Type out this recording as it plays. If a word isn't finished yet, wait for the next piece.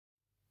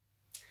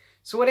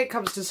So when it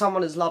comes to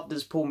someone as loved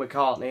as Paul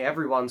McCartney,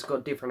 everyone's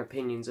got different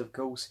opinions, of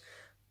course.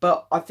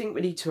 But I think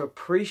we need to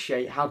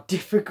appreciate how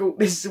difficult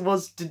this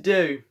was to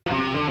do.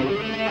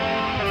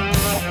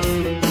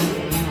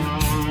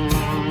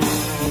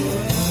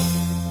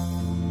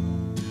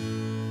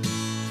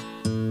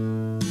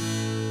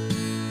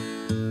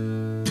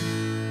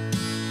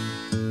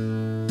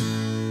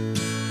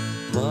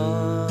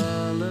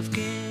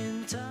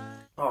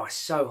 Oh, it's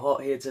so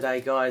hot here today,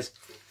 guys.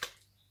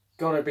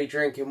 Gotta be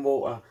drinking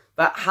water.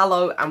 But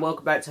hello and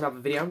welcome back to another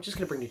video. I'm just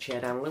gonna bring the chair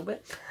down a little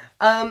bit.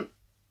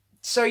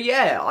 So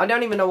yeah, I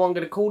don't even know what I'm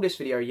gonna call this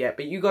video yet,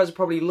 but you guys are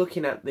probably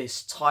looking at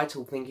this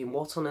title thinking,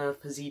 what on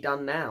earth has he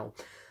done now?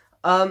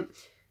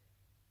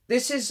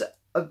 This is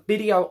a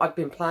video I've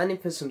been planning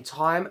for some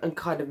time and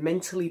kind of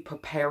mentally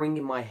preparing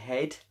in my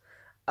head.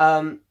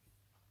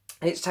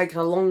 It's taken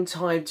a long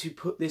time to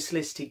put this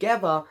list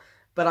together,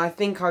 but I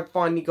think I've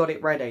finally got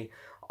it ready.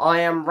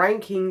 I am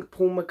ranking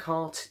Paul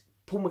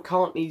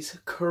McCartney's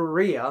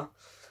career,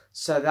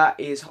 so that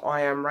is,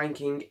 I am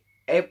ranking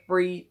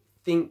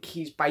everything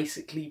he's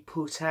basically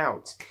put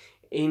out.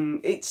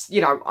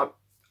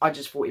 I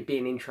just thought it'd be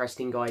an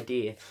interesting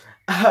idea,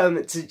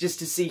 to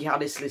see how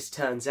this list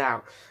turns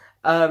out.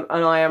 And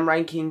I am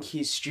ranking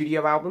his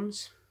studio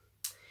albums,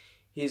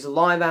 his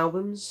live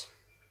albums,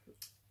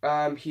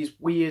 his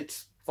weird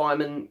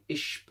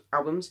Fireman-ish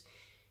albums,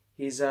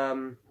 his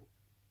the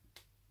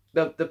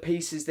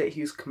pieces that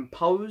he's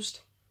composed,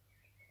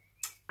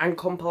 and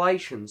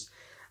compilations.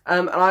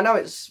 And I know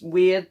it's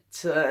weird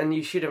and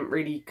you shouldn't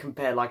really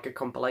compare like a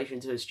compilation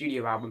to a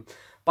studio album,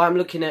 but I'm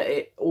looking at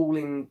it all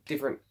in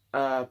different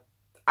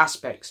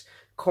aspects.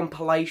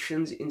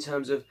 Compilations in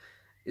terms of,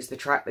 is the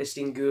track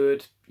listing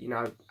good? You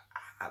know,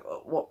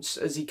 what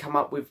has he come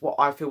up with? What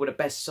I feel were the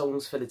best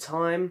songs for the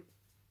time.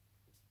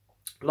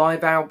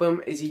 Live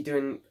album, is he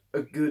doing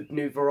a good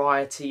new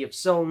variety of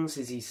songs?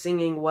 Is he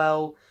singing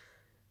well?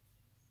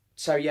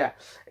 So yeah,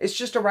 it's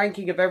just a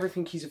ranking of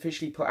everything he's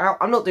officially put out.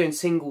 I'm not doing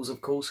singles,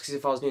 of course, because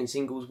if I was doing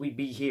singles, we'd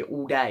be here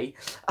all day.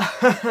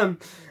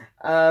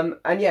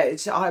 And yeah,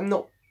 I'm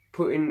not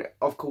putting,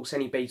 of course,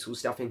 any Beatles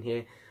stuff in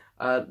here.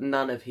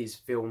 None of his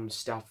film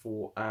stuff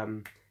or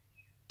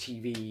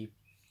TV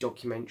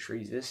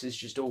documentaries. This is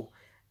just all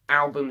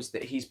albums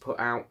that he's put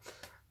out.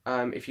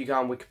 If you go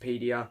on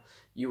Wikipedia,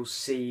 you'll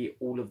see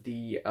all of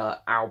the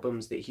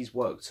albums that he's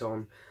worked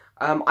on.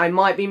 I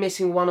might be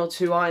missing one or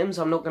two items,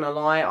 I'm not going to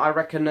lie. I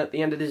reckon at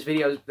the end of this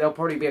video, there'll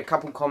probably be a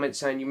couple comments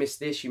saying you missed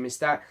this, you missed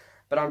that.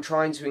 But I'm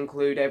trying to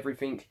include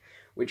everything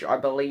which I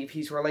believe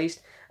he's released.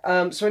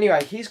 So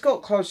anyway, he's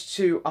got close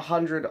to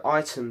 100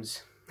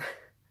 items.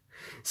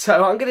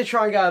 So I'm going to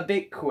try and go a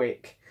bit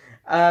quick.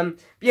 But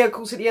yeah, of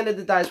course, at the end of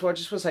the day as well, I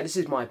just want to say this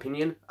is my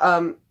opinion.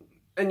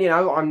 And, you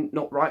know, I'm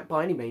not right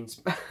by any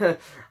means.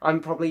 I'm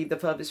probably the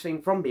furthest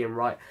thing from being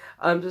right.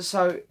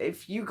 So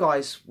if you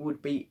guys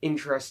would be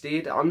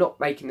interested, I'm not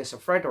making this a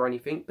thread or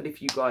anything, but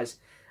if you guys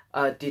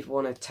did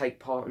want to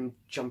take part and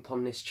jump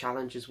on this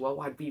challenge as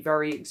well, I'd be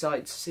very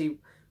excited to see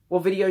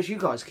what videos you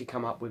guys could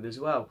come up with as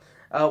well.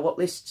 What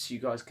lists you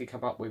guys could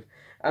come up with.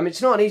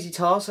 It's not an easy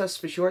task, that's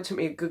for sure. It took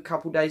me a good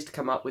couple days to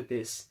come up with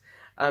this.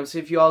 So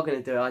if you are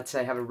going to do it, I'd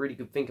say have a really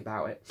good think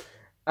about it.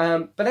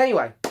 But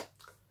anyway,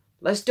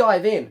 let's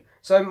dive in.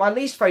 So my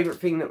least favourite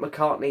thing that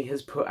McCartney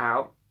has put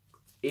out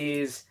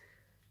is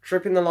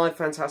Tripping the Live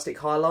Fantastic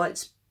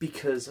Highlights,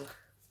 because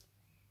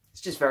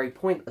it's just very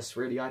pointless,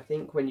 really, I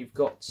think, when you've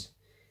got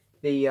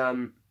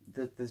the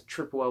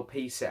triple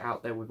LP set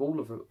out there with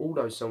all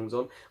those songs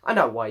on. I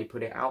know why he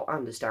put it out. I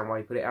understand why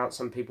he put it out.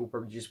 Some people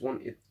probably just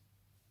wanted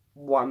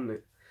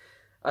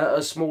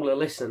a smaller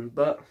listen.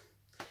 But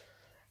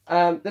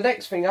the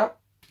next thing up,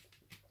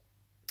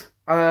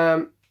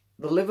 the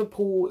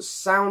Liverpool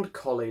Sound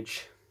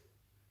College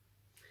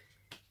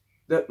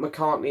that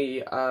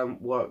McCartney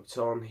worked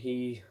on.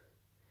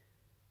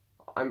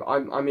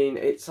 I mean,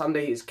 it's under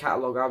his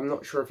catalogue. I'm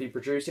not sure if he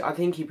produced it. I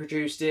think he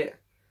produced it.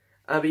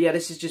 But yeah,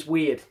 this is just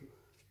weird.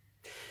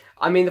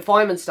 I mean, the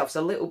Fireman stuff's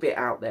a little bit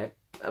out there,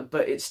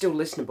 but it's still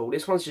listenable.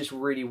 This one's just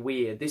really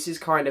weird. This is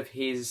kind of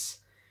his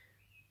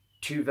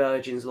Two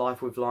Virgins,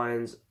 Life with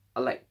Lions,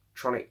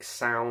 electronic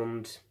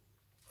sound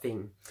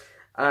thing.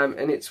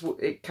 And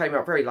it came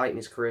out very late in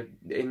his career,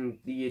 in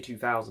the year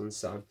 2000,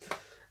 so...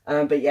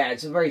 but yeah,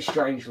 it's a very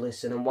strange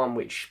listen and one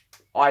which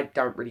I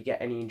don't really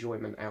get any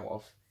enjoyment out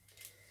of.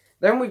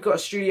 Then we've got a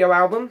studio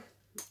album.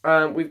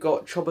 We've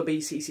got Chopper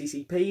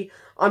BCCCP.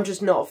 I'm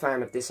just not a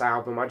fan of this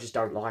album. I just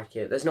don't like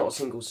it. There's not a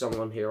single song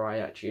on here I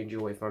actually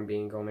enjoy, if I'm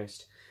being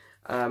honest.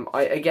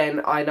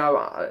 I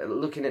know,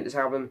 looking at this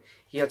album,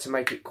 he had to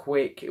make it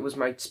quick. It was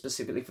made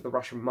specifically for the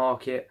Russian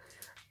market.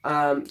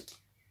 And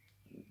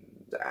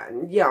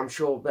yeah, I'm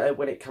sure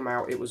when it came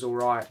out, it was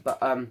alright.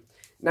 But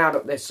now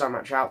that there's so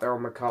much out there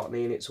on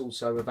McCartney and it's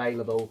also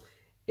available,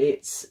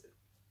 it's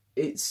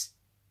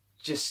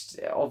just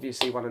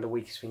obviously one of the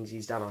weakest things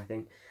he's done, I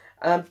think.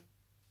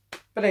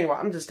 But anyway,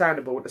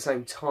 understandable at the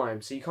same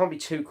time, so you can't be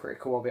too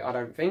critical of it, I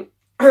don't think.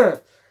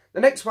 The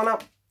next one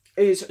up,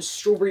 is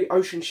Strawberry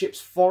Ocean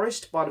Ship's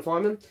Forest by the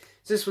Fireman.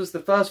 So this was the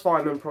first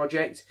Fireman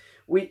project,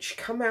 which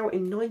came out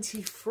in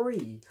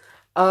 '93.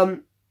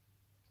 And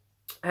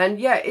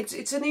yeah,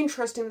 it's an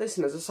interesting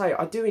listen, as I say.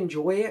 I do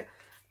enjoy it.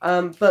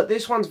 But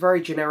this one's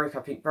very generic,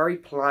 I think, very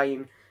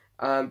plain.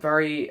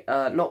 Very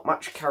not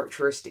much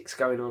characteristics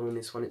going on in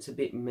this one. It's a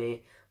bit meh.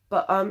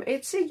 But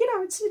it's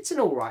it's an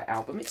alright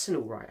album. It's an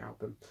alright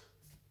album.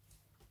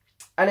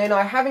 And then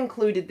I have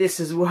included this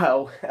as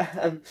well.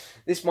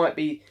 This might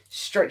be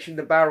stretching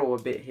the barrel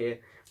a bit here,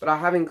 but I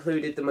have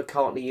included the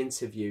McCartney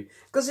interview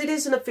because it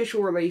is an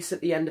official release at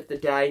the end of the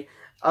day,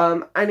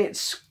 and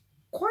it's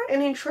quite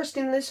an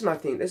interesting listen. I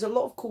think there's a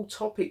lot of cool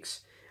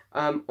topics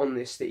on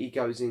this that he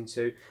goes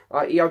into.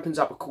 He opens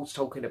up, of course,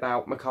 talking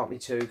about McCartney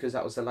 2 because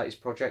that was the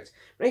latest project.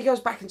 But he goes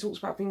back and talks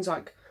about things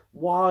like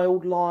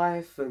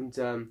wildlife, and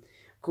of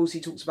course he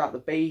talks about the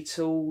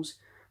Beatles.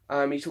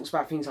 He talks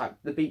about things like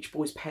the Beach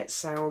Boys' Pet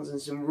Sounds and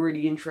some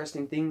really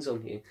interesting things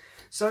on here.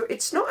 So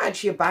it's not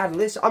actually a bad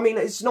list. I mean,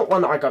 it's not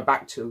one that I go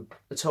back to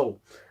at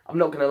all. I'm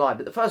not going to lie,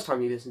 but the first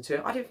time you listen to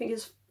it, I don't think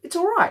it's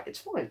alright. It's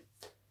fine.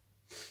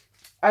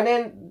 And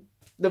then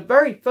the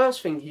very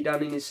first thing he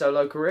done in his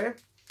solo career,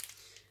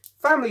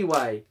 Family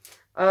Way.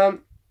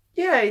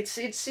 Yeah,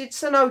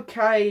 it's an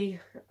okay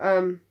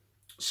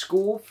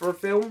score for a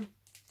film,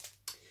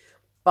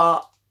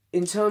 but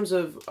in terms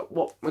of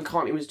what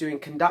McCartney was doing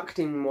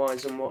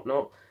conducting-wise and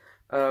whatnot,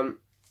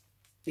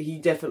 he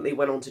definitely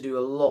went on to do a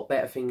lot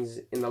better things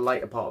in the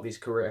later part of his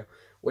career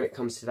when it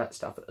comes to that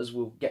stuff, as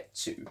we'll get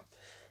to.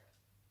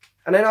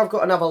 And then I've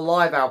got another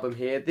live album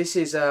here. This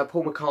is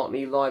Paul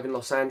McCartney live in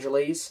Los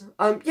Angeles.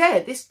 Yeah,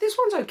 this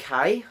one's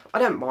okay. I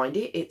don't mind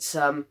it. It's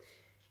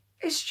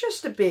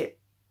just a bit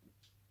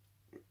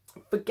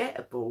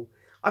forgettable,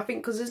 I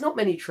think, because there's not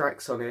many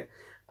tracks on it.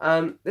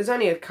 There's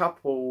only a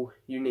couple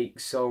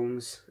unique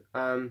songs.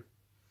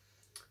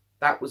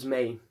 That Was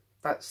Me.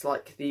 That's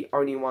like the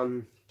only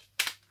one,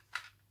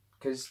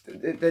 because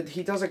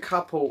he does a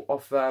couple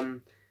of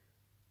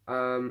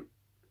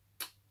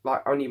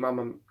like Only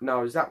Mama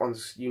Knows. That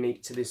one's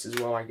unique to this as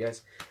well, I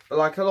guess. But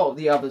like a lot of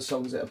the other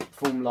songs that are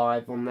performed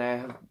live on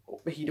there,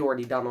 he'd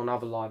already done on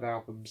other live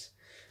albums.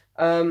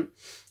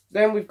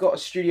 Then we've got a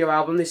studio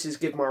album. This is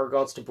Give My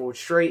Regards to Broad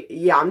Street.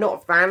 Yeah, I'm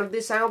not a fan of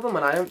this album,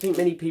 and I don't think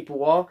many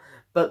people are.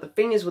 But the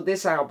thing is with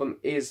this album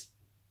is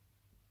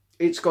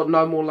it's got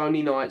No More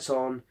Lonely Nights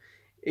on.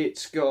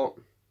 It's got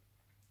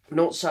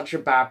Not Such a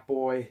Bad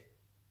Boy.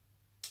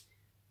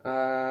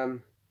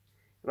 And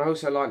I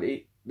also like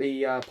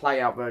the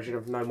play-out version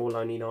of No More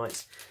Lonely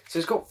Nights. So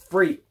it's got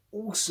 3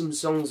 awesome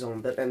songs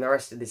on, but then the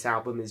rest of this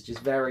album is just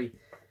very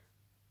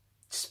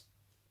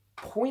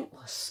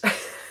pointless.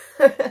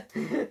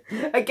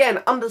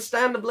 Again,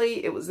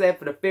 understandably, it was there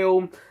for the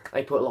film.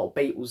 They put a lot of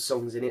Beatles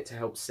songs in it to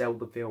help sell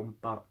the film,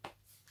 but...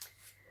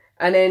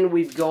 And then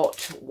we've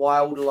got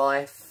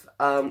Wildlife.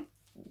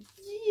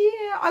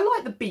 Yeah, I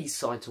like the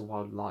B-side to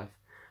Wildlife.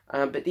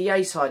 But the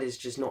A-side is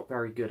just not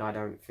very good, I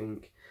don't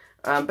think.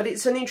 But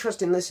it's an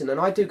interesting listen, and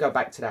I do go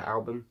back to that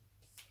album.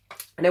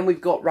 And then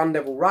we've got Run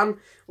Devil Run,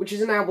 which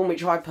is an album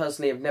which I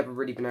personally have never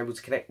really been able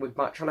to connect with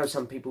much. I know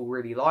some people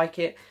really like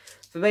it.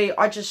 For me,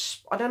 I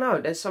don't know,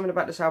 there's something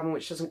about this album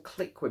which doesn't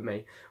click with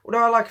me.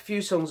 Although I like a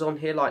few songs on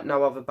here, like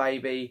No Other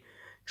Baby,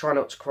 Try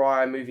Not to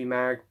Cry, Movie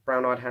Mag,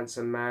 Brown Eyed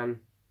Handsome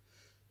Man.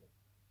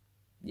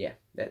 Yeah,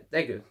 they're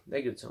good.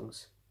 They're good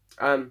songs.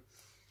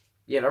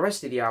 Yeah, the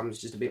rest of the album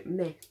is just a bit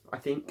meh, I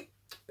think.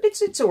 But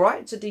it's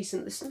alright, it's a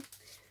decent listen.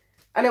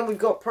 And then we've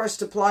got Press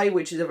to Play,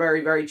 which is a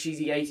very, very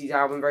cheesy 80s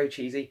album, very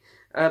cheesy.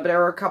 But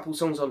there are a couple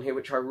songs on here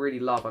which I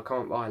really love, I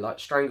can't lie, like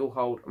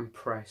Stranglehold and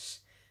Press.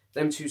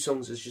 Them 2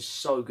 songs are just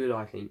so good,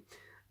 I think.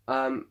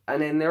 And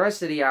then the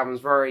rest of the album is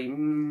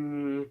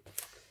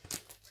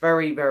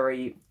very,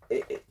 very...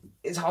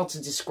 It's hard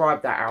to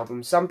describe that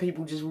album. Some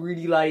people just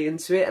really lay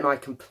into it, and I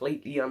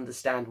completely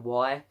understand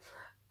why.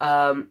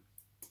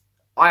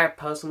 I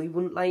personally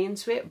wouldn't lay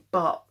into it,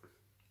 but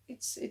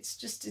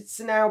it's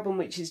an album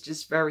which is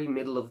just very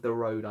middle of the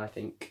road, I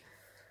think.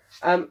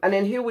 And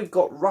then here we've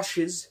got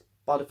Rushes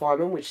by the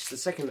Fireman, which is the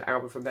second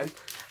album from them,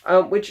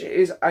 which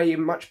is a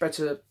much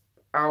better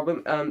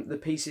album. The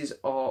pieces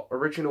are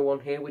original on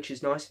here, which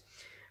is nice.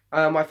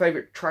 My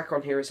favourite track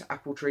on here is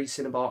Apple Tree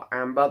Cinnabar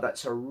Amber.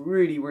 That's a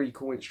really, really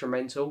cool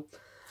instrumental.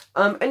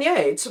 And yeah,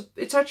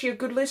 it's actually a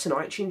good listen.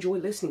 I actually enjoy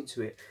listening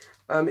to it.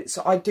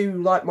 I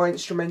do like my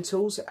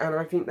instrumentals, and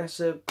I think that's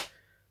a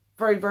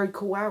very, very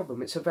cool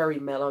album. It's a very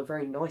mellow,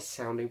 very nice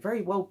sounding,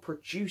 very well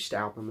produced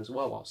album as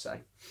well, I'll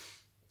say.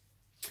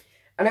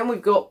 And then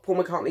we've got Paul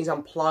McCartney's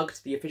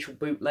Unplugged, the official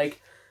bootleg.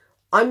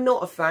 I'm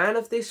not a fan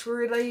of this,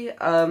 really.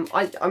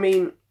 I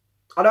mean,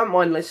 I don't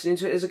mind listening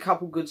to it. There's a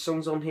couple good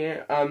songs on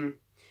here.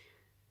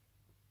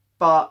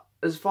 But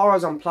as far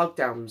as Unplugged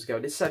albums go,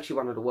 this is actually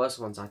one of the worst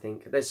ones, I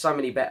think. There's so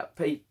many better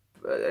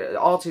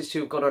artists who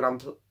have got on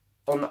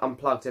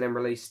Unplugged and then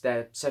released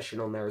their session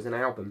on there as an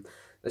album.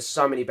 There's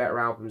so many better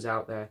albums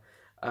out there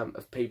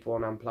of people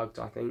on Unplugged,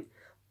 I think.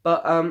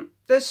 But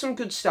there's some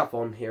good stuff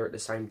on here at the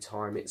same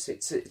time. It's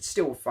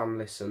still a fun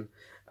listen.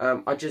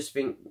 I just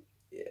think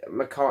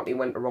McCartney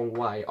went the wrong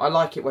way. I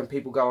like it when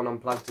people go on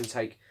Unplugged and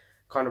take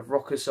kind of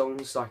rocker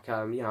songs, like,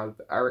 you know,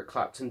 Eric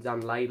Clapton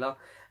done Layla,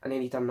 and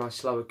then he done a nice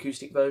slow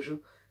acoustic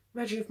version.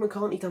 Imagine if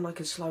McCartney done like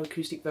a slow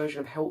acoustic version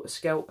of Helter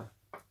Skelter.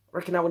 I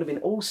reckon that would have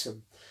been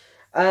awesome.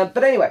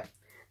 But anyway,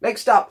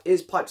 next up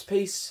is Pipe's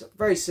Piece.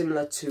 Very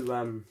similar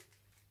to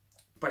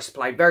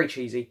Breastplate, very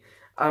cheesy.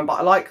 But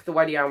I like the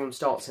way the album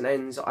starts and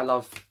ends. I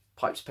love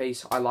Pipe's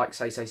Piece. I like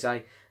Say Say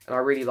Say. And I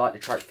really like the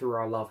track Through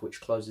Our Love,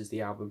 which closes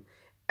the album.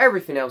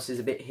 Everything else is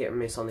a bit hit and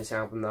miss on this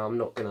album, though, I'm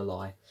not going to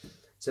lie.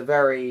 It's a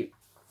very,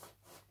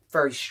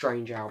 very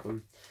strange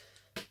album.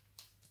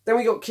 Then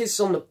we got Kiss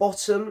on the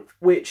bottom,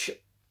 which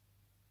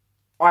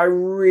I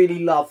really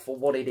love for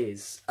what it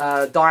is.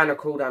 Diana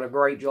Krall done a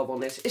great job on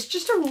this. It's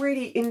just a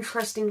really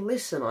interesting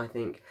listen, I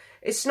think.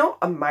 It's not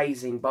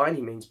amazing by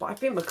any means, but I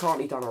think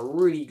McCartney done a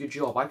really good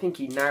job. I think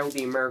he nailed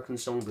the American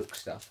Songbook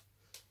stuff.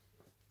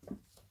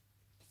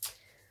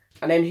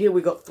 And then here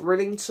we got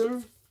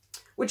Thrillington,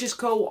 which is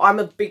cool. I'm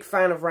a big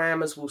fan of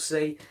Ram, as we'll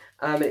see.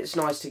 It's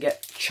nice to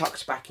get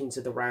chucked back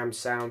into the Ram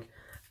sound.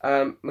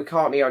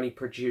 McCartney only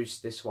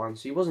produced this one,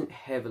 so he wasn't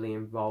heavily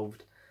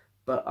involved.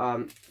 But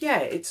yeah,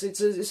 it's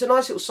a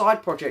nice little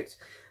side project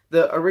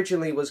that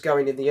originally was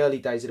going in the early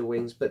days of the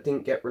Wings, but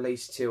didn't get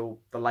released till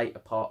the later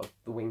part of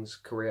the Wings'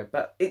 career.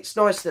 But it's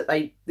nice that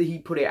he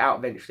put it out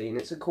eventually, and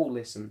it's a cool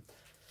listen.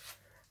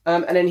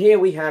 And then here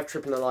we have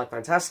Trippin' Alive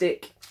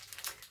Fantastic.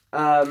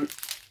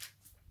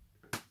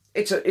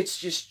 It's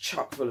just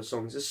chock full of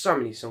songs. There's so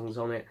many songs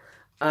on it.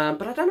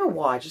 But I don't know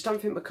why. I just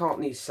don't think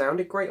McCartney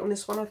sounded great on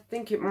this one. I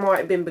think it might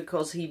have been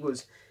because he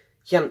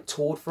hadn't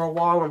toured for a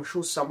while. I'm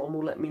sure someone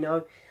will let me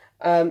know.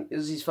 It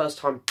was his first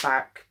time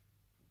back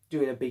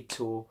doing a big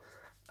tour.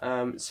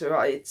 So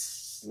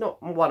it's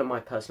not one of my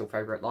personal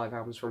favourite live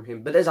albums from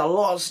him. But there's a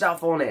lot of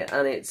stuff on it,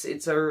 and it's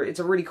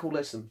a really cool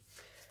listen.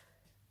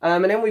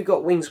 And then we've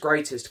got Wings'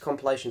 Greatest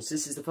compilations.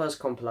 This is the first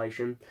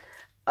compilation.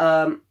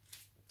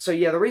 So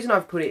yeah, the reason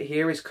I've put it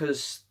here is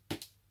because,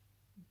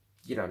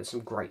 you know, there's some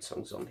great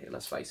songs on here,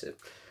 let's face it.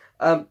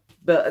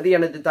 But at the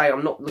end of the day,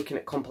 I'm not looking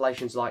at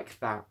compilations like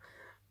that.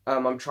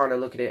 I'm trying to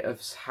look at it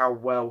as how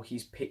well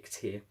he's picked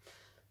here.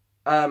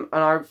 And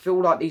I feel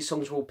like these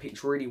songs were all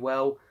picked really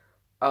well.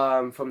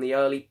 From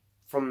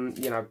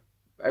you know,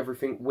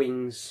 everything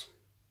Wings,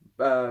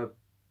 At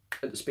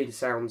the Speed of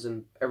Sounds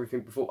and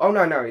everything before. Oh,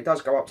 no, it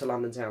does go up to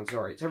London Town,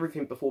 sorry. It's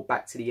everything before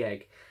Back to the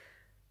Egg.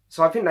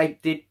 So I think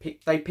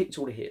they picked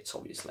all the hits,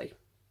 obviously.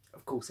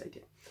 Of course they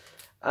did.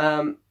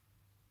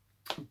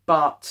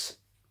 But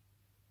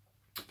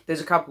there's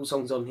a couple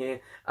songs on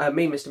here.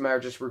 Me and Mr. Mayor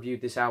just reviewed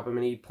this album,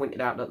 and he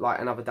pointed out that like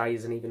Another Day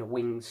isn't even a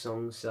Wings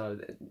song. So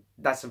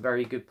that's a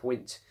very good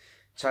point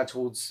to add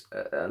towards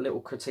a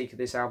little critique of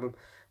this album.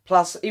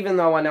 Plus, even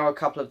though I know a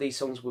couple of these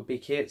songs were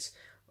big hits,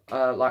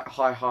 like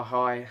Hi Hi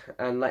Hi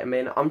and Let 'Em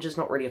In, I'm just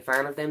not really a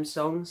fan of them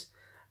songs.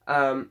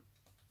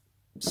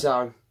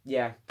 So,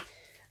 yeah.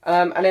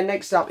 And then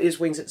next up is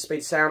Wings at the Speed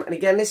of Sound. And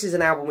again, this is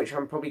an album which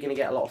I'm probably going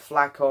to get a lot of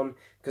flack on,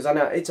 because I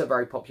know it's a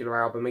very popular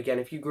album. Again,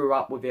 if you grew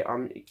up with it,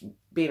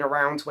 being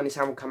around when this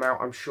album came out,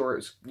 I'm sure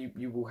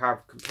you will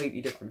have completely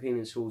different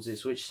feelings towards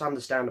this, which is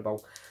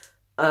understandable.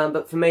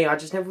 But for me, I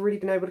just never really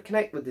been able to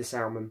connect with this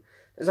album.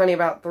 There's only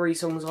about 3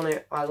 songs on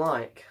it I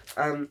like.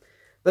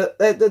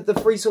 The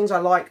 3 songs I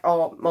like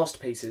are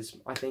masterpieces,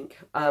 I think.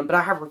 But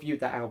I have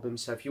reviewed that album,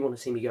 so if you want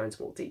to see me go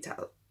into more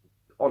detail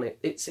on it,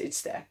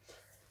 it's there.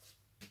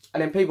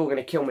 And then people are going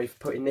to kill me for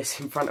putting this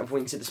in front of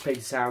Wings at the Speed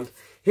of Sound.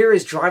 Here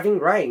is Driving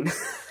Rain.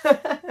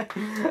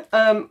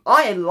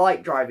 I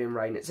like Driving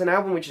Rain. It's an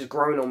album which has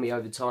grown on me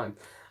over time.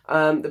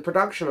 The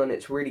production on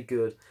it's really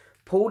good.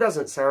 Paul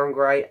doesn't sound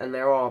great, and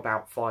there are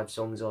about 5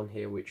 songs on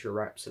here which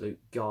are absolute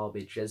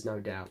garbage, there's no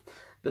doubt.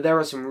 But there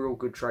are some real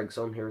good tracks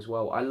on here as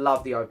well. I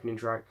love the opening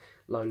track,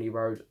 Lonely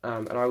Road,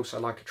 and I also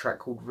like a track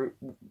called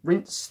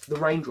Rinse the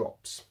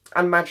Raindrops.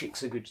 And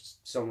Magic's a good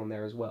song on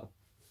there as well.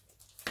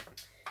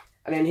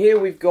 And then here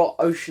we've got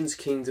Ocean's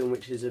Kingdom,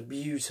 which is a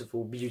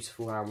beautiful,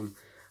 beautiful album.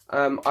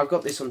 I've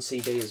got this on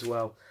CD as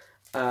well,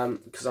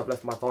 because I've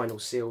left my vinyl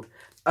sealed.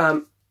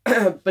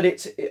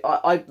 But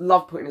I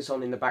love putting this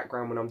on in the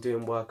background when I'm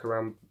doing work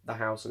around the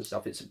house and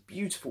stuff. It's a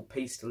beautiful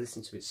piece to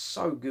listen to. It's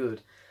so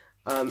good.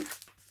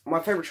 My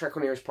favourite track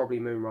on here is probably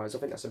Moonrise. I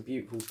think that's a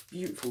beautiful,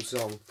 beautiful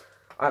song.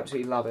 I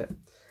absolutely love it.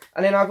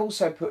 And then I've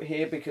also put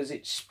here, because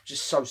it's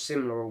just so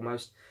similar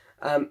almost,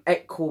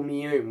 Et Call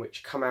Meum,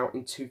 which come out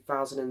in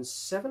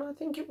 2007, I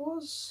think it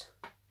was?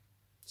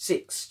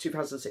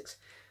 2006.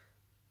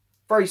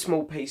 Very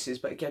small pieces,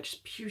 but again,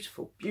 just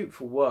beautiful,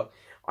 beautiful work.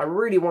 I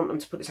really want them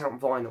to put this out on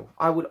vinyl.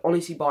 I would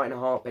honestly buy it in a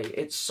heartbeat.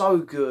 It's so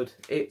good.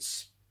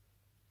 It's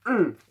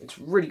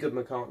really good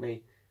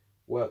McCartney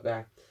work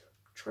there.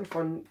 I'm trying to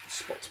find a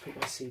spot to put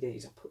my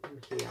CDs. I'll put them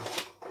here.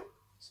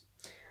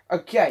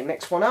 Okay,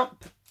 next one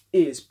up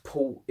is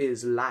Paul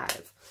is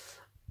Live.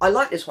 I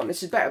like this one.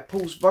 This is better.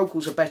 Paul's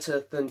vocals are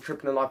better than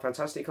Trippin' Alive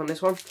Fantastic on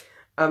this one.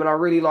 And I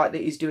really like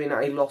that he's doing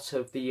a lot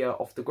of the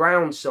Off the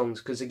Ground songs.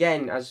 Because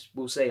again, as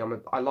we'll see,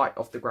 I like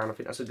Off the Ground. I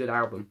think that's a good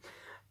album.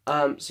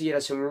 So yeah,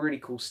 there's some really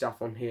cool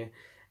stuff on here.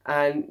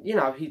 And, you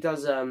know, he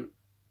does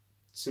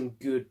some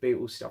good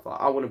Beatles stuff. Like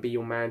I Want to Be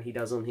Your Man he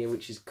does on here,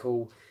 which is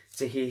cool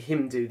to hear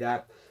him do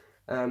that.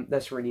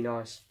 That's really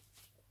nice.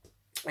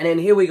 And then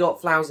here we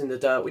got Flowers in the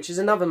Dirt, which is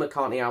another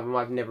McCartney album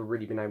I've never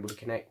really been able to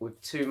connect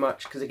with too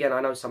much. Because, again, I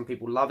know some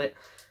people love it.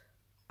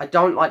 I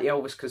don't like the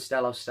Elvis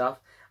Costello stuff,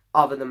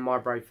 other than My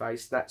Brave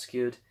Face. That's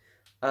good.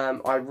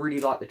 I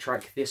really like the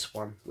track This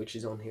One, which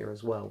is on here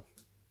as well.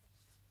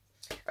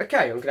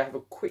 Okay, I'm going to have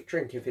a quick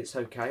drink if it's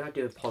okay. I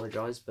do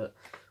apologise, but...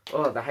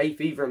 Oh, the hay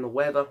fever and the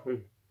weather.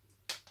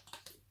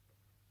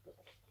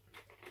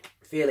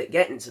 Feel it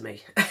getting to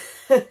me.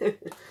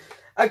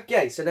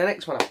 Okay, so the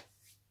next one up.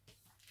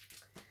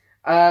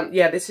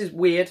 Yeah, this is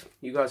weird.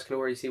 You guys can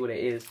already see what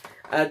it is.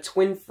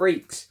 Twin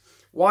Freaks.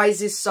 Why is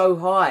this so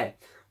high?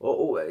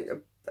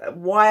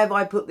 Why have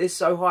I put this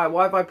so high?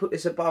 Why have I put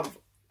this above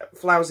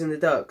Flowers in the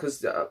Dirt?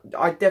 Because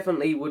I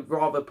definitely would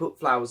rather put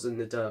Flowers in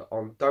the Dirt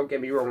on. Don't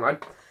get me wrong.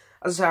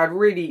 As I say, I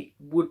really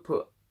would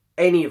put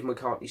any of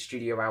McCartney's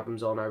studio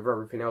albums on over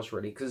everything else,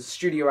 really. Because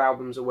studio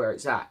albums are where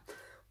it's at.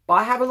 But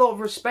I have a lot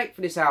of respect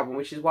for this album,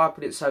 which is why I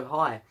put it so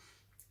high.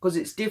 Because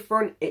it's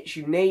different, it's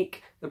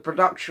unique, the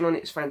production on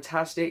it's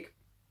fantastic,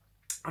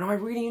 and I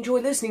really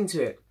enjoy listening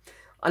to it.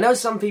 I know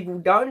some people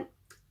don't.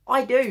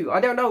 I do.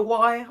 I don't know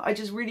why. I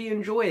just really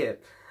enjoy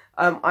it.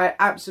 I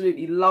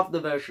absolutely love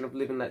the version of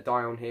Live and Let Die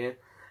on here,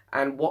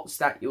 and What's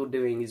That You're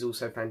Doing is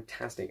also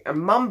fantastic. And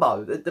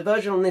Mumbo, the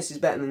version on this is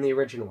better than the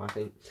original, I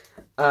think.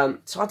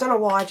 So I don't know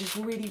why, I just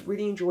really,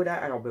 really enjoy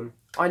that album.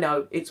 I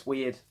know, it's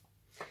weird.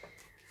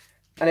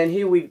 And then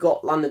here we've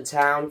got London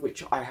Town,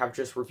 which I have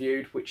just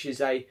reviewed, which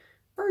is a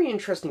very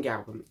interesting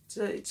album.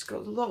 It's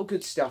got a lot of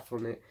good stuff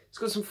on it. It's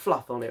got some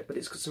fluff on it, but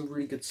it's got some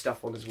really good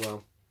stuff on as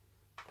well.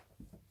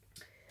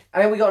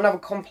 And then we got another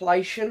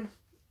compilation.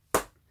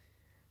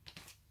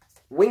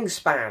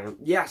 Wingspan.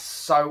 Yes,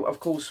 so of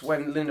course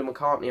when Linda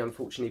McCartney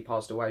unfortunately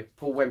passed away,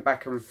 Paul went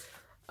back and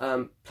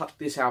plucked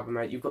this album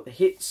out. You've got the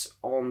hits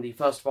on the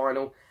first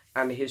vinyl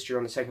and the history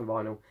on the second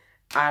vinyl.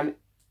 And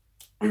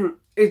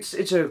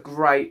it's a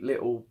great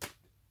little,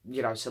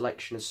 you know,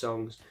 selection of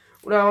songs.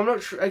 Well, no, I'm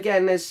not sure.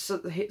 Again, there's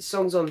hit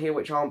songs on here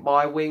which aren't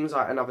by Wings,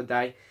 like Another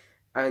Day,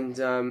 and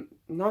No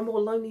More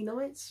Lonely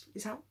Nights.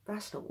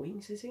 That's not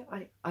Wings, is it?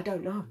 I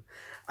don't know.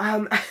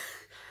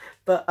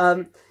 But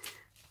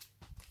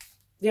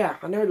yeah,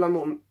 I know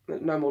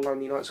No More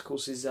Lonely Nights, of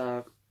course, is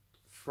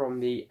from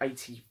the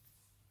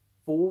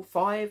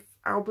 84-5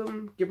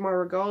 album, Give My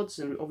Regards,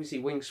 and obviously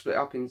Wings split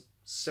up in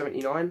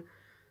 79.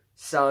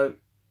 So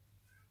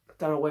I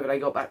don't know whether they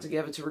got back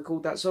together to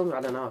record that song.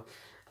 I don't know.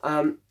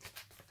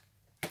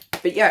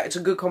 But yeah, it's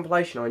a good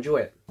compilation. I enjoy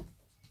it.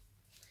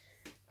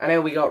 And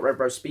then we got Red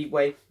Rose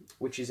Speedway,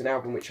 which is an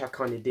album which I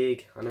kind of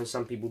dig. I know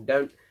some people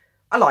don't.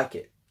 I like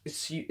it.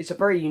 It's a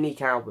very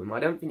unique album. I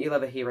don't think you'll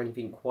ever hear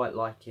anything quite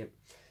like it.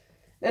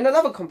 Then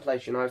another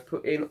compilation I've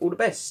put in, All the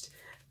Best.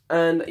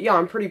 And yeah,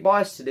 I'm pretty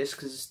biased to this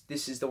because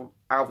this is the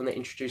album that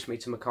introduced me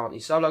to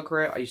McCartney's solo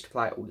career. I used to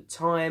play it all the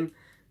time.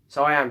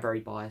 So I am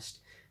very biased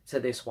to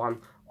this one.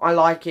 I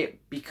like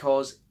it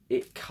because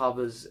it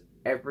covers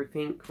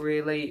everything,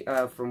 really,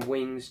 from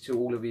Wings to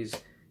all of his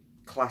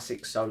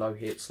classic solo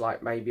hits,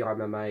 like Maybe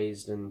I'm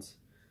Amazed and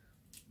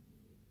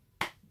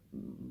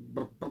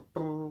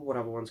what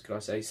other ones could I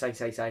say?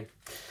 Say.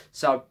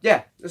 So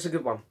yeah, that's a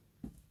good one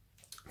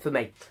for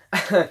me.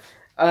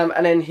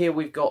 And then here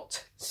we've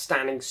got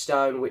Standing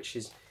Stone, which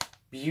is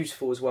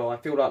beautiful as well. I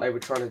feel like they were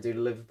trying to do the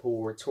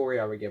Liverpool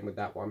Oratorio again with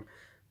that one,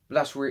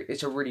 but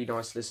it's a really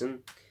nice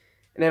listen.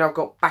 And then I've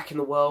got Back in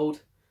the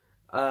World.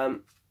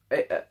 And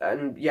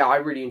yeah, I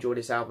really enjoy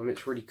this album.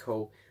 It's really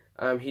cool.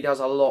 He does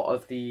a lot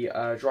of the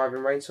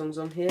Driving Rain songs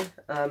on here.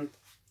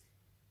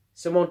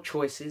 Some odd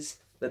choices,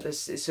 but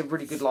it's a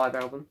really good live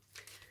album.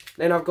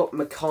 Then I've got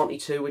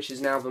McCartney 2, which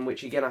is an album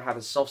which, again, I have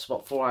a soft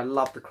spot for. I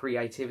love the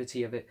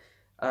creativity of it,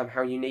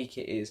 how unique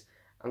it is.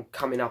 And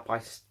coming up, I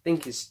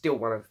think is still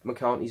one of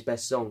McCartney's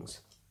best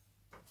songs.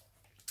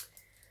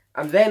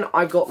 And then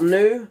I've got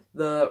New,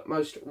 the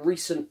most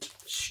recent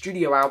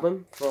studio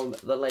album from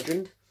the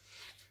legend.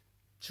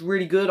 It's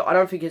really good. I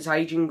don't think it's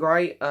aging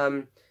great,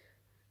 but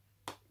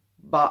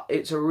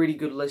it's a really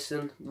good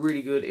listen.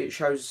 Really good. It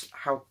shows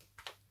how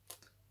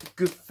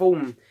good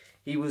form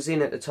he was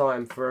in at the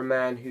time for a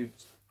man who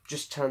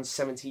just turned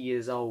 70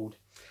 years old.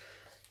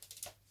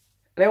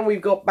 And then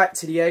we've got Back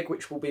to the Egg,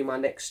 which will be my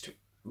next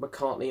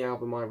McCartney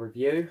album I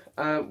review,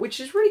 which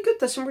is really good.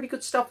 There's some really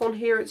good stuff on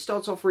here. It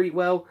starts off really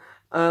well.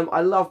 I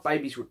love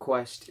Baby's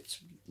Request.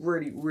 It's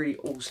really, really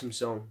awesome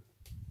song.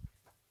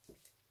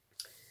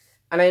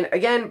 And then,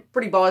 again,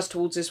 pretty biased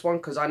towards this one,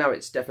 because I know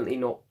it's definitely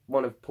not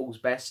one of Paul's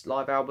best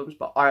live albums,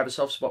 but I have a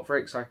soft spot for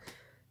it, so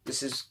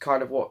this is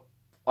kind of what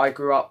I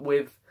grew up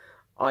with.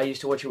 I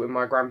used to watch it with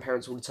my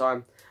grandparents all the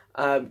time.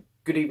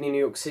 Good Evening New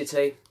York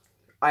City.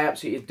 I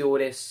absolutely adore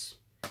this.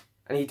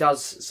 And he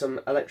does some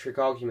Electric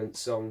Argument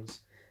songs,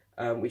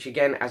 which,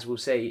 again, as we'll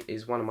see,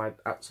 is one of my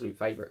absolute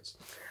favourites.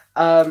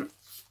 Then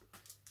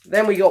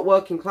we got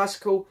Working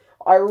Classical.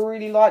 I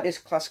really like this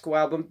classical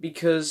album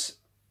because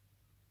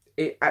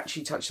it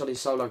actually touched on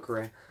his solo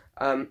career.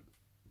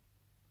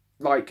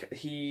 like,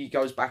 he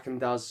goes back and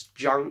does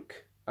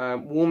Junk,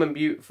 Warm and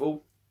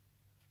Beautiful,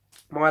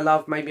 My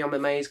Love, Maybe I'm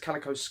Amazed,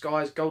 Calico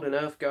Skies, Golden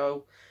Earth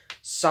Girl,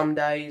 Some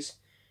Days,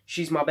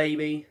 She's My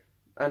Baby,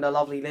 and A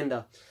Lovely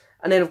Linda.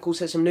 And then, of course,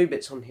 there's some new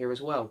bits on here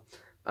as well,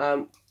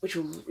 which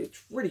are,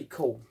 it's really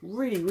cool.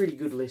 Really, really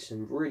good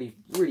listen. Really,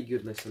 really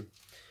good listen.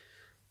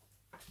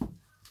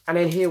 And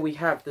then here we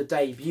have the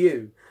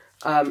debut.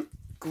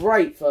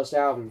 Great first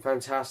album,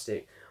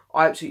 fantastic.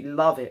 I absolutely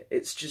love it.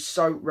 It's just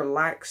so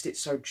relaxed, it's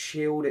so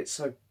chilled, it's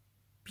so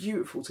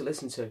beautiful to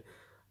listen to.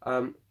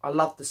 I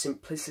love the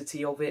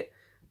simplicity of it.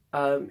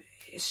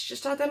 It's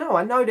just, I don't know,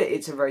 I know that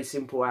it's a very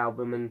simple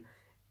album and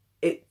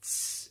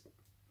it's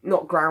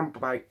not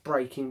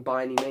groundbreaking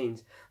by any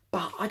means,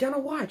 but I don't know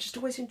why, I just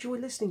always enjoy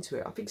listening to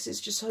it. I think it's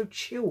just so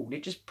chilled,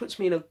 it just puts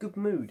me in a good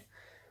mood.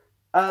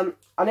 And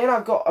then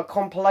I've got a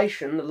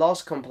compilation, the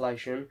last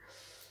compilation,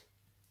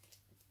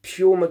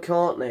 Pure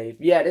McCartney.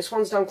 Yeah, this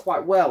one's done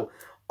quite well.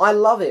 I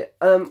love it.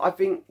 I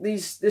think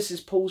this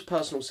is Paul's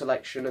personal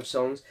selection of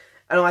songs,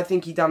 and I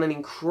think he done an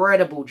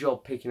incredible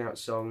job picking out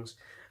songs.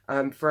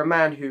 For a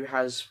man who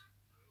has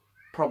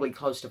probably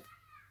close to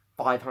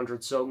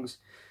 500 songs,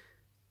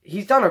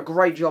 he's done a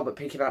great job at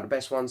picking out the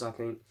best ones, I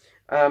think.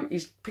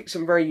 He's picked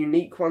some very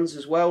unique ones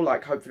as well,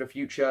 like Hope for the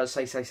Future,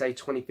 Say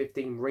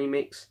 2015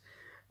 remix,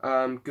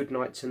 Good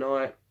Night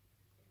Tonight.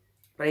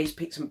 And he's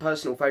picked some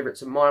personal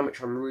favourites of mine, which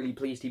I'm really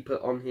pleased he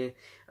put on here.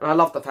 And I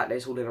love the fact that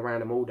it's all in a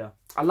random order.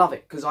 I love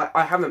it, because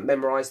I haven't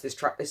memorised this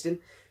track listing.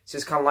 So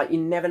it's kind of like, you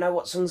never know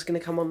what song's going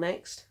to come on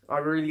next. I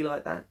really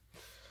like that.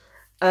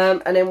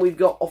 And then we've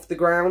got Off the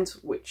Ground,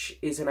 which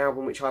is an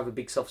album which I have a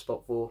big soft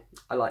spot for.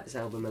 I like this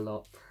album a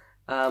lot.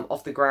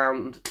 Off the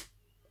Ground,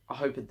 I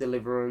Hope of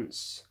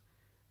Deliverance.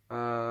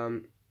 I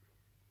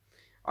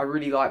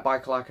really like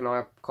Biker Like an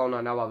Icon.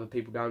 I know other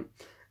people don't.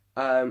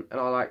 And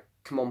I like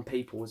Come On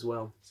People as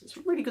well. So it's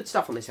really good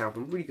stuff on this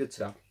album. Really good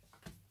stuff.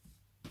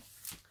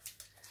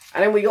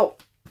 And then we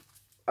got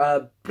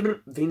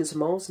Venus and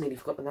Mars. Nearly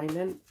forgot the name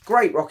then.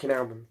 Great rocking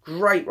album.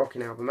 Great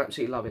rocking album.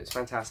 Absolutely love it. It's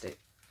fantastic.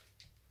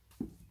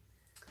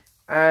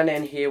 And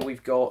then here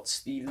we've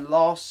got the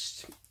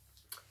last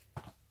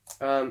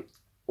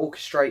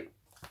orchestrated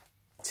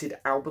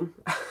album.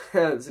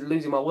 I'm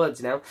losing my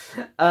words now.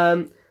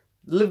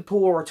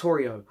 Liverpool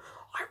Oratorio.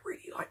 I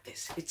really like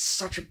this. It's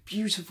such a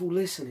beautiful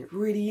listen. It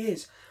really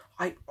is.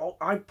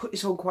 I put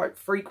this on quite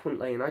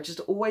frequently and I just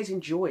always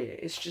enjoy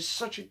it. It's just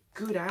such a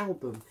good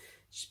album.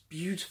 It's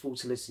beautiful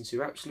to listen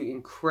to. Absolutely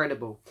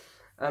incredible.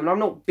 I'm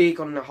not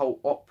big on the whole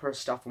opera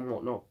stuff and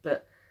whatnot,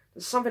 but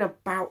there's something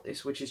about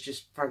this which is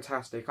just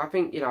fantastic. I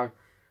think, you know,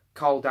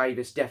 Carl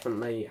Davis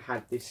definitely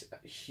had this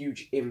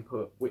huge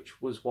input,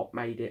 which was what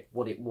made it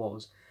what it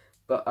was.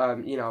 But,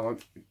 you know,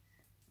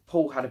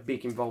 Paul had a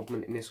big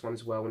involvement in this one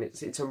as well, and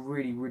it's a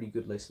really, really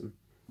good listen.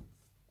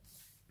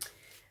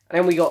 And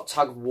then we got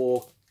Tug of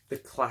War, the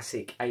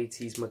classic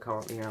 80s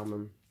McCartney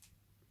album.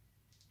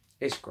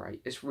 It's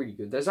great. It's really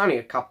good. There's only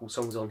a couple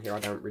songs on here I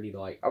don't really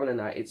like. Other than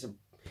that, it's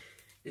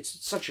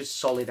such a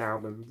solid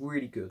album.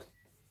 Really good.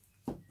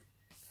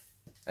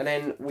 And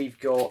then we've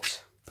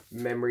got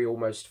Memory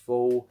Almost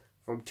Full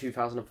from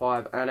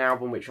 2005, an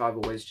album which I've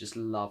always just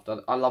loved.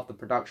 I love the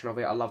production of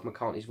it. I love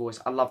McCartney's voice.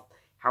 I love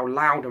how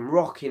loud and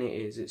rocking it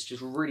is. It's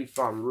just really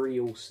fun, really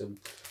awesome.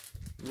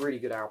 Really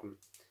good album.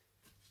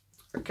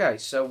 Okay,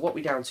 so what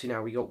we down to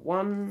now? We got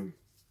 1,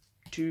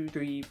 2,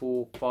 3,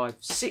 4, 5,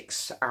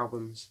 6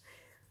 albums.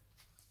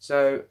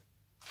 So,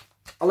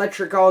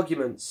 Electric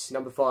Arguments,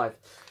 number 5.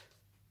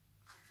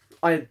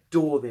 I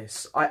adore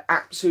this. I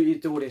absolutely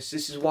adore this.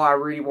 This is why I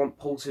really want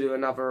Paul to do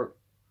another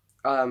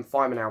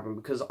Fireman album,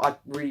 because I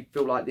really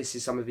feel like this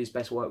is some of his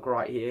best work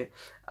right here.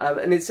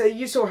 And it's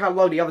you saw how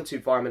low the other 2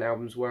 Fireman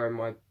albums were in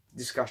my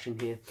discussion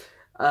here.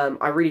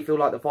 I really feel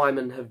like the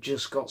Fireman have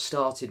just got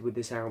started with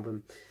this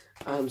album.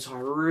 So I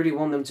really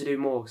want them to do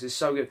more, because it's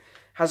so good.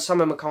 Has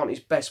some of McCartney's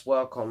best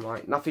work on,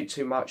 like Nothing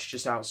Too Much,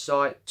 Just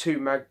Outside, 2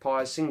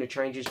 Magpies, Sing the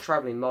Changes,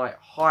 Travelling Light,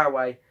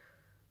 Highway,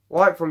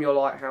 Light from Your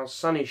Lighthouse,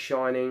 Sun is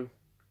Shining,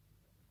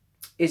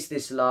 Is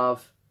This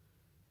Love,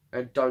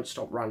 and Don't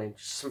Stop Running.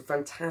 Just some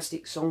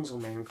fantastic songs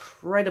on there.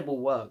 Incredible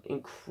work.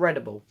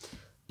 Incredible.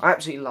 I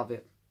absolutely love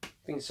it. I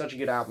think it's such a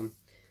good album.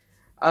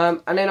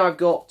 And then I've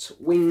got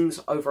Wings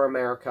Over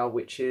America,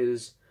 which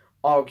is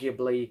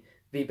arguably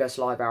the best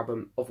live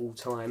album of all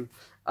time.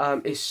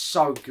 It's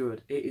so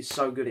good. It is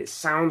so good. It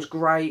sounds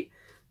great.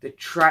 The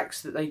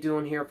tracks that they do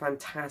on here are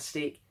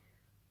fantastic.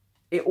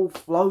 It all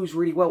flows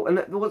really well. And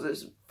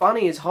what's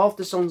funny is half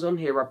the songs on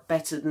here are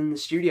better than the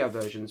studio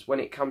versions when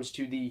it comes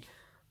to the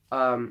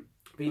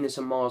Venus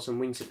and Mars and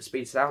Wings at the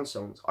Speed of Sound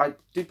songs. I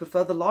do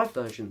prefer the live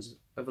versions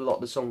of a lot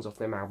of the songs off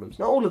them albums.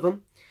 Not all of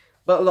them,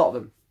 but a lot of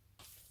them.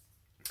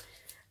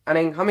 And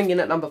then coming in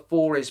at number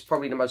 4 is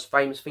probably the most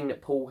famous thing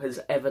that Paul has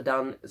ever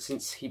done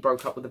since he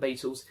broke up with the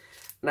Beatles.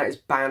 And that is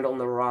Band on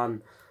the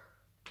Run.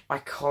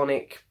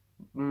 Iconic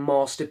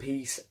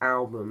masterpiece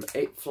album.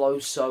 It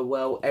flows so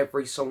well.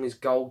 Every song is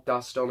gold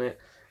dust on it.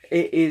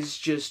 It is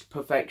just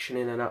perfection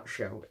in a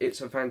nutshell.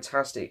 It's a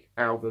fantastic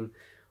album.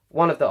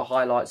 One of the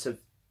highlights of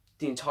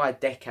the entire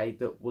decade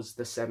that was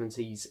the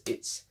 70s.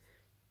 It's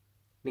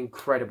an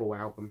incredible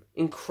album.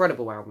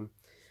 Incredible album.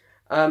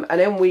 And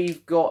then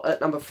we've got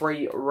at number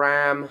 3,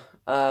 Ram.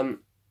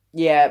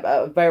 Yeah,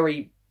 a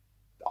very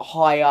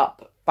high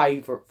up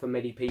favourite for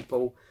many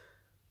people.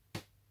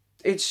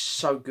 It's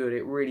so good,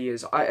 it really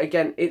is.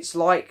 Again, it's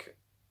like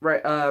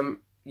Red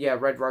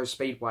Rose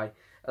Speedway.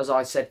 As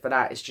I said for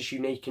that, it's just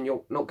unique, and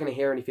you're not going to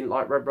hear anything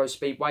like Red Rose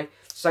Speedway.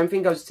 Same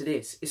thing goes to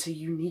this. It's a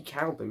unique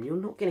album. You're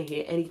not going to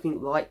hear anything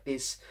like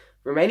this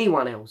from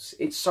anyone else.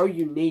 It's so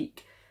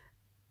unique,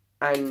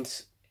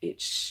 and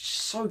it's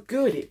so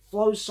good. It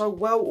flows so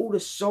well. All the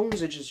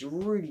songs are just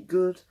really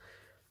good.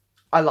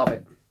 I love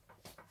it.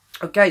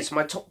 Okay, so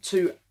my top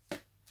 2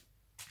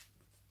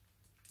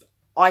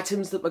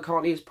 items that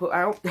McCartney has put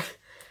out.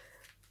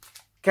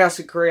 Chaos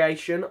of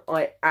Creation.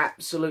 I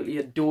absolutely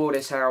adore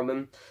this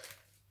album.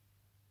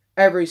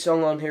 Every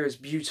song on here is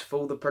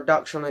beautiful. The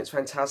production on it's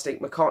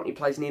fantastic. McCartney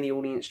plays nearly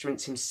all the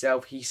instruments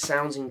himself. He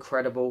sounds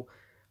incredible.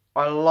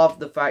 I love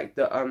the fact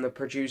that the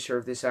producer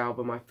of this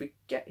album, I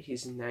forget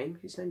his name.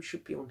 His name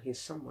should be on here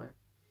somewhere.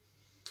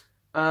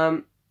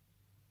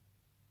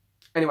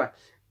 Anyway.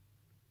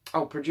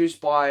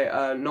 Produced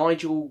by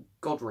Nigel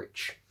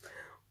Godrich.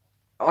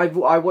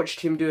 I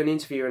watched him do an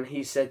interview, and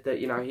he said that,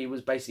 you know, he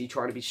was basically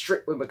trying to be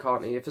strict with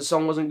McCartney. If a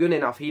song wasn't good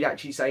enough, he'd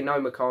actually say,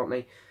 no,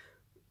 McCartney,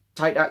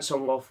 take that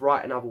song off,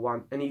 write another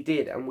one. And he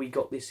did, and we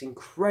got this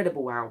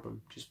incredible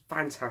album. Just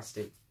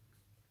fantastic.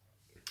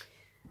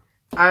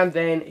 And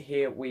then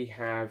here we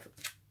have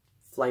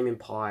Flaming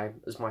Pie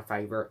as my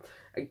favourite.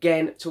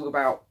 Again, talk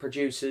about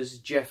producers.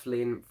 Jeff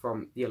Lynne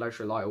from the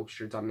Electric Light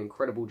Orchestra done an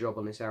incredible job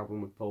on this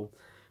album with Paul.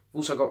 We've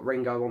also got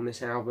Ringo on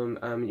this album.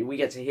 We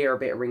get to hear a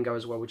bit of Ringo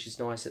as well, which is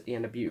nice at the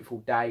end of Beautiful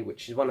Day,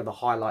 which is one of the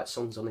highlight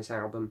songs on this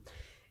album.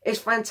 It's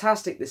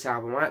fantastic, this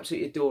album. I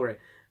absolutely adore it.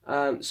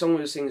 Song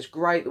We'll Sing is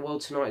great. The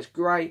World Tonight is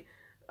great.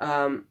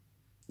 Young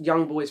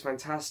Boy is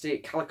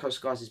fantastic. Calico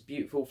Skies is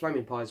beautiful.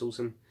 Flaming Pie is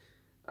awesome.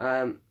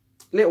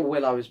 Little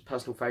Willow is a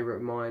personal favourite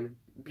of mine.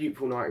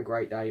 Beautiful Night and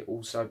Great Day,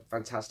 also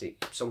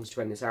fantastic songs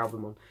to end this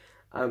album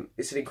on.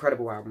 It's an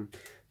incredible album.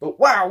 But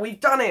wow,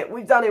 we've done it!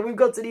 We've done it! We've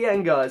got to the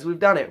end, guys. We've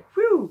done it.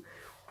 Whew!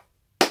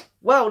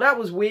 Well, that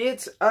was weird.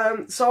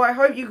 So I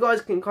hope you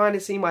guys can kind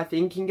of see my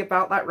thinking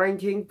about that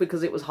ranking,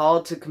 because it was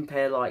hard to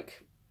compare,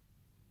 like,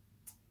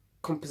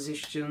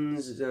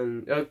 compositions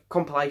and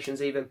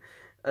compilations even,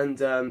 and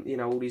you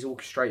know, all these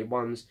orchestrated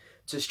ones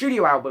to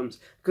studio albums,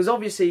 because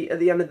obviously at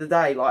the end of the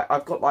day, like,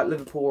 I've got like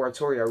Liverpool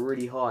Oratorio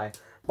really high,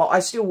 but I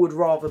still would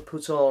rather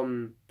put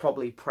on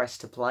probably Press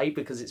to Play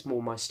because it's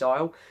more my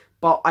style.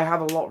 But I have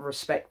a lot of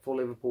respect for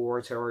Liverpool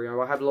Oratorio.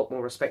 I have a lot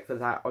more respect for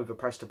that over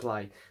Press to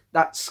Play.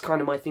 That's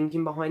kind of my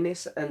thinking behind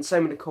this. And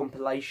same with the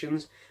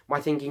compilations. My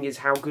thinking is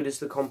how good is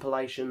the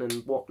compilation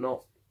and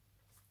whatnot.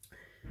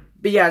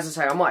 But yeah, as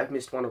I say, I might have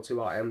missed 1 or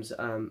 2 items.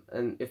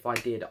 And if I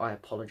did, I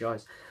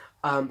apologise.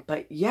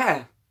 But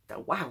yeah,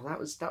 wow, that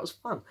was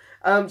fun.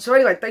 So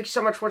anyway, thank you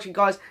so much for watching,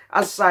 guys.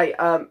 As I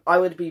say, I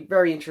would be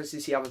very interested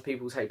to see other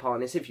people take part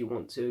in this if you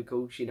want to. Of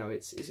course, you know,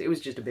 it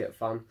was just a bit of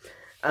fun.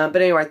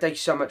 But anyway, thank you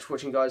so much for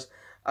watching, guys.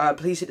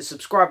 Please hit the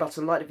subscribe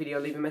button, like the video,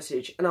 leave a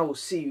message, and I will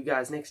see you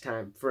guys next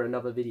time for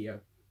another video.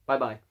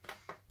 Bye-bye.